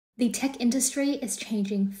The tech industry is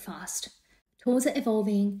changing fast. Tools are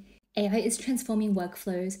evolving, AI is transforming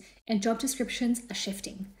workflows, and job descriptions are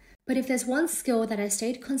shifting. But if there's one skill that has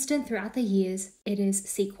stayed constant throughout the years, it is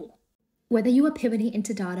SQL. Whether you are pivoting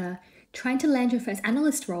into data, trying to land your first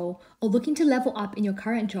analyst role, or looking to level up in your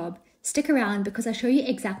current job, stick around because I'll show you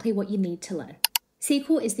exactly what you need to learn.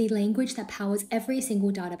 SQL is the language that powers every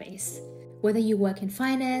single database. Whether you work in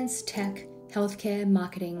finance, tech, healthcare,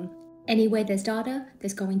 marketing, anywhere there's data,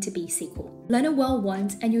 there's going to be SQL. Learn it well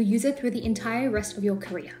once and you'll use it through the entire rest of your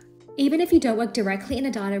career. Even if you don't work directly in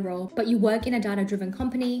a data role, but you work in a data-driven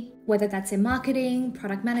company, whether that's in marketing,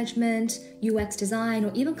 product management, UX design,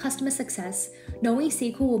 or even customer success, knowing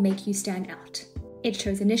SQL will make you stand out. It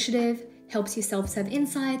shows initiative, helps you self-serve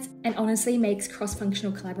insights, and honestly makes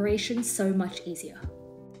cross-functional collaboration so much easier.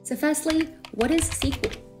 So firstly, what is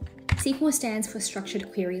SQL? SQL stands for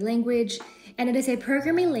Structured Query Language, and it is a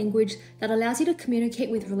programming language that allows you to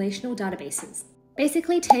communicate with relational databases.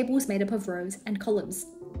 Basically, tables made up of rows and columns.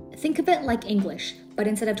 Think of it like English, but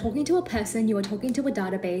instead of talking to a person, you are talking to a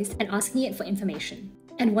database and asking it for information.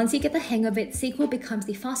 And once you get the hang of it, SQL becomes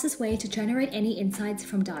the fastest way to generate any insights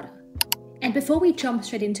from data. And before we jump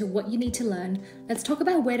straight into what you need to learn, let's talk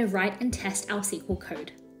about where to write and test our SQL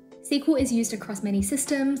code. SQL is used across many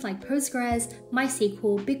systems like Postgres,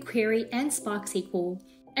 MySQL, BigQuery, and Spark SQL.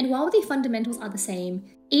 And while the fundamentals are the same,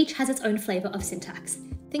 each has its own flavor of syntax.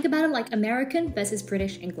 Think about it like American versus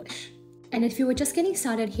British English. And if you were just getting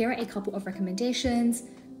started, here are a couple of recommendations.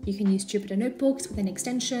 You can use Jupyter Notebooks with an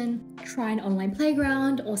extension, try an online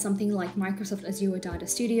playground or something like Microsoft Azure Data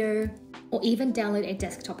Studio, or even download a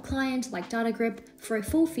desktop client like DataGrip for a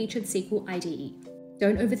full-featured SQL IDE.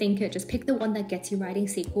 Don't overthink it, just pick the one that gets you writing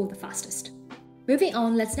SQL the fastest. Moving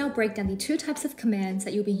on, let's now break down the two types of commands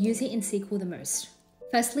that you'll be using in SQL the most.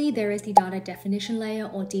 Firstly, there is the data definition layer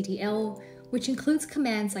or DDL, which includes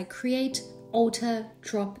commands like create, alter,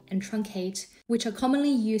 drop, and truncate, which are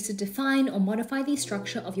commonly used to define or modify the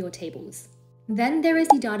structure of your tables. Then there is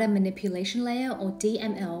the data manipulation layer or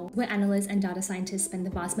DML, where analysts and data scientists spend the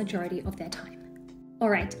vast majority of their time.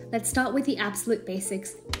 Alright, let's start with the absolute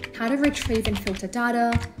basics, how to retrieve and filter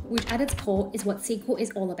data, which at its core is what SQL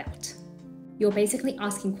is all about. You're basically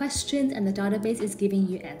asking questions and the database is giving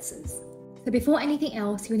you answers. So before anything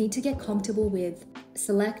else, you need to get comfortable with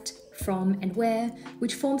select, from, and where,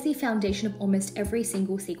 which forms the foundation of almost every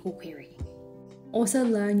single SQL query. Also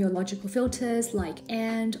learn your logical filters like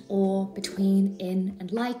and, or, between, in,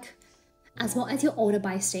 and like, as well as your order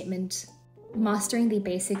by statement. Mastering the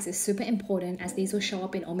basics is super important as these will show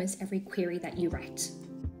up in almost every query that you write.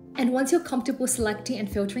 And once you're comfortable selecting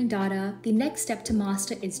and filtering data, the next step to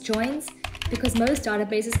master is joins, because most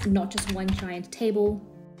databases are not just one giant table,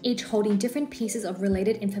 each holding different pieces of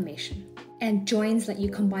related information. And joins let you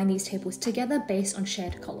combine these tables together based on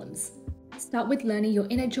shared columns. Start with learning your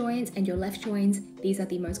inner joins and your left joins, these are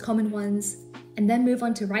the most common ones, and then move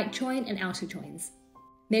on to right join and outer joins.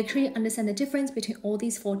 Make sure you understand the difference between all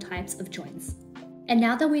these four types of joins. And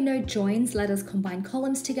now that we know joins let us combine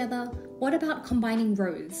columns together, what about combining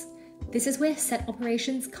rows? This is where set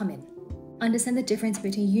operations come in. Understand the difference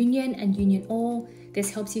between union and union or. This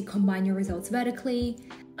helps you combine your results vertically.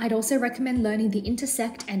 I'd also recommend learning the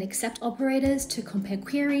intersect and except operators to compare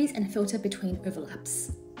queries and filter between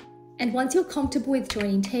overlaps. And once you're comfortable with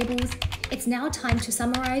joining tables, it's now time to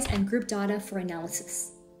summarize and group data for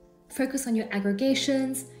analysis. Focus on your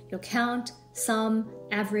aggregations, your count, sum,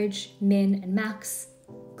 average, min, and max,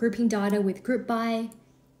 grouping data with group by,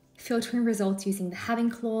 filtering results using the having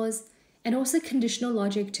clause, and also conditional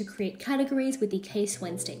logic to create categories with the case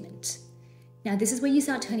when statement. Now this is where you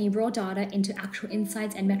start turning raw data into actual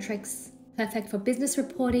insights and metrics, perfect for business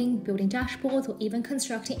reporting, building dashboards, or even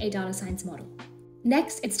constructing a data science model.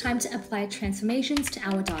 Next, it's time to apply transformations to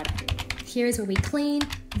our data. Here is where we clean,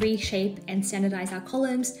 reshape, and standardize our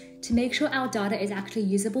columns to make sure our data is actually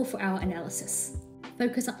usable for our analysis.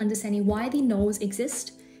 Focus on understanding why the nulls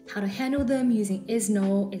exist, how to handle them using is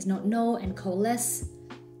null, is not null, and coalesce,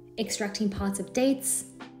 extracting parts of dates,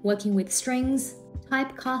 working with strings,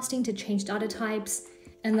 typecasting to change data types,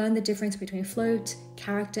 and learn the difference between float,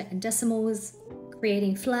 character, and decimals,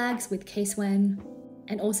 creating flags with case when,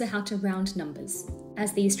 and also how to round numbers,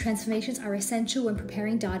 as these transformations are essential when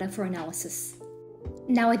preparing data for analysis.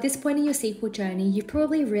 Now at this point in your SQL journey, you've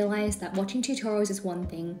probably realized that watching tutorials is one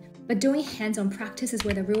thing, but doing hands-on practice is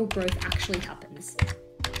where the real growth actually happens.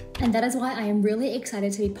 And that is why I am really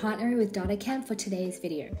excited to be partnering with DataCamp for today's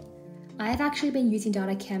video. I have actually been using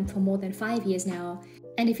DataCamp for more than 5 years now,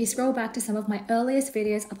 and if you scroll back to some of my earliest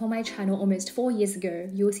videos up on my channel almost 4 years ago,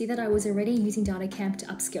 you will see that I was already using DataCamp to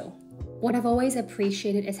upskill. What I've always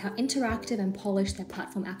appreciated is how interactive and polished their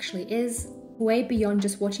platform actually is, way beyond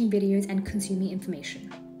just watching videos and consuming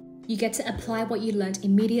information. You get to apply what you learned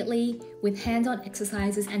immediately with hands-on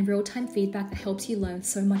exercises and real-time feedback that helps you learn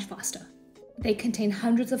so much faster. They contain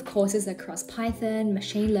hundreds of courses across Python,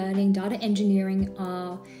 machine learning, data engineering,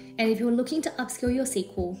 R, and if you're looking to upskill your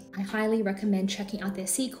SQL, I highly recommend checking out their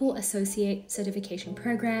SQL Associate Certification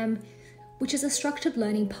Program, which is a structured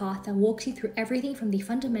learning path that walks you through everything from the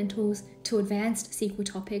fundamentals to advanced SQL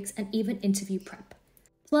topics and even interview prep.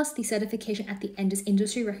 Plus, the certification at the end is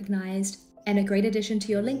industry recognized and a great addition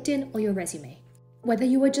to your LinkedIn or your resume. Whether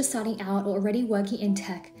you are just starting out or already working in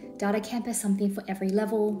tech, DataCamp has something for every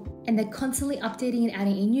level, and they're constantly updating and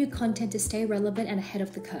adding in new content to stay relevant and ahead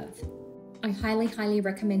of the curve. I highly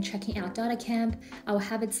recommend checking out DataCamp. I will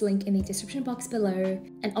have its link in the description box below,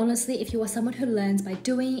 and honestly, if you are someone who learns by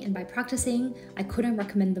doing and by practicing, I couldn't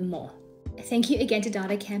recommend them more. Thank you again to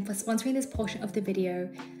DataCamp for sponsoring this portion of the video,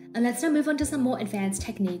 and let's now move on to some more advanced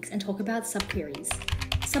techniques and talk about subqueries.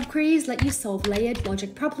 Subqueries let you solve layered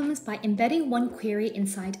logic problems by embedding one query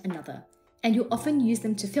inside another, and you'll often use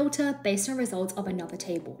them to filter based on results of another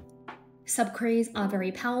table. Subqueries are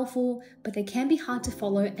very powerful, but they can be hard to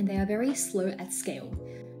follow and they are very slow at scale.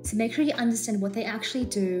 So make sure you understand what they actually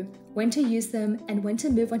do, when to use them, and when to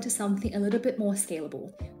move on to something a little bit more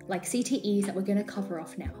scalable, like CTEs that we're going to cover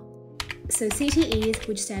off now. So CTEs,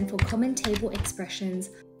 which stand for Common Table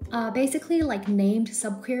Expressions, are basically like named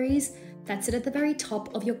subqueries that sit at the very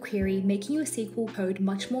top of your query, making your SQL code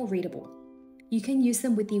much more readable. You can use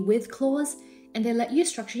them with the with clause, and they let you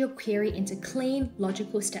structure your query into clean,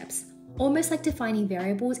 logical steps, almost like defining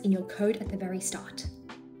variables in your code at the very start.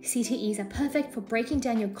 CTEs are perfect for breaking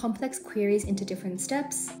down your complex queries into different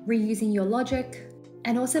steps, reusing your logic,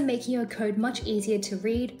 and also making your code much easier to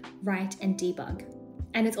read, write, and debug.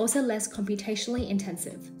 And it's also less computationally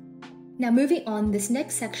intensive. Now moving on, this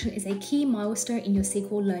next section is a key milestone in your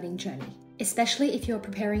SQL learning journey, especially if you're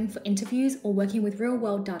preparing for interviews or working with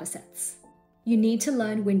real-world datasets. You need to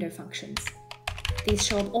learn window functions. These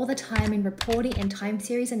show up all the time in reporting and time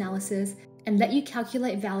series analysis and let you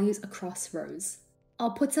calculate values across rows.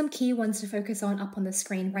 I'll put some key ones to focus on up on the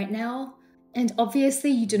screen right now, and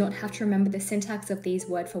obviously you do not have to remember the syntax of these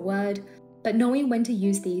word for word, but knowing when to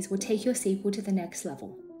use these will take your SQL to the next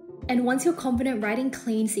level. And once you're confident writing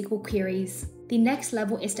clean SQL queries, the next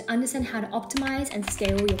level is to understand how to optimize and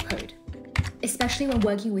scale your code, especially when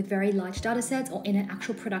working with very large datasets or in an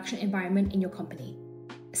actual production environment in your company.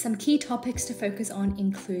 Some key topics to focus on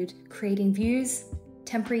include creating views,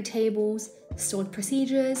 temporary tables, stored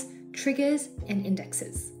procedures, triggers, and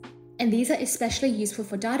indexes. And these are especially useful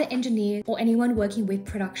for data engineers or anyone working with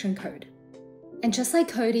production code. And just like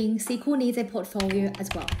coding, SQL needs a portfolio as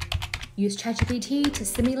well. Use ChatGPT to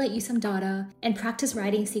simulate you some data and practice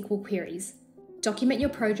writing SQL queries. Document your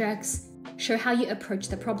projects, show how you approach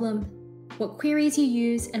the problem, what queries you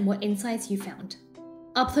use, and what insights you found.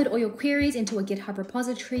 Upload all your queries into a GitHub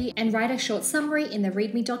repository and write a short summary in the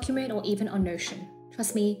README document or even on Notion.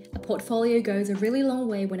 Trust me, a portfolio goes a really long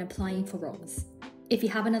way when applying for roles. If you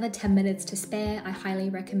have another 10 minutes to spare, I highly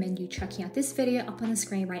recommend you checking out this video up on the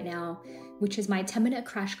screen right now, which is my 10-minute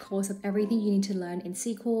crash course of everything you need to learn in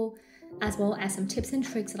SQL, as well as some tips and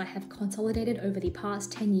tricks that I have consolidated over the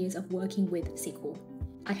past 10 years of working with SQL.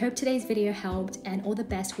 I hope today's video helped, and all the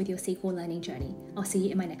best with your SQL learning journey. I'll see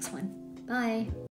you in my next one. Bye!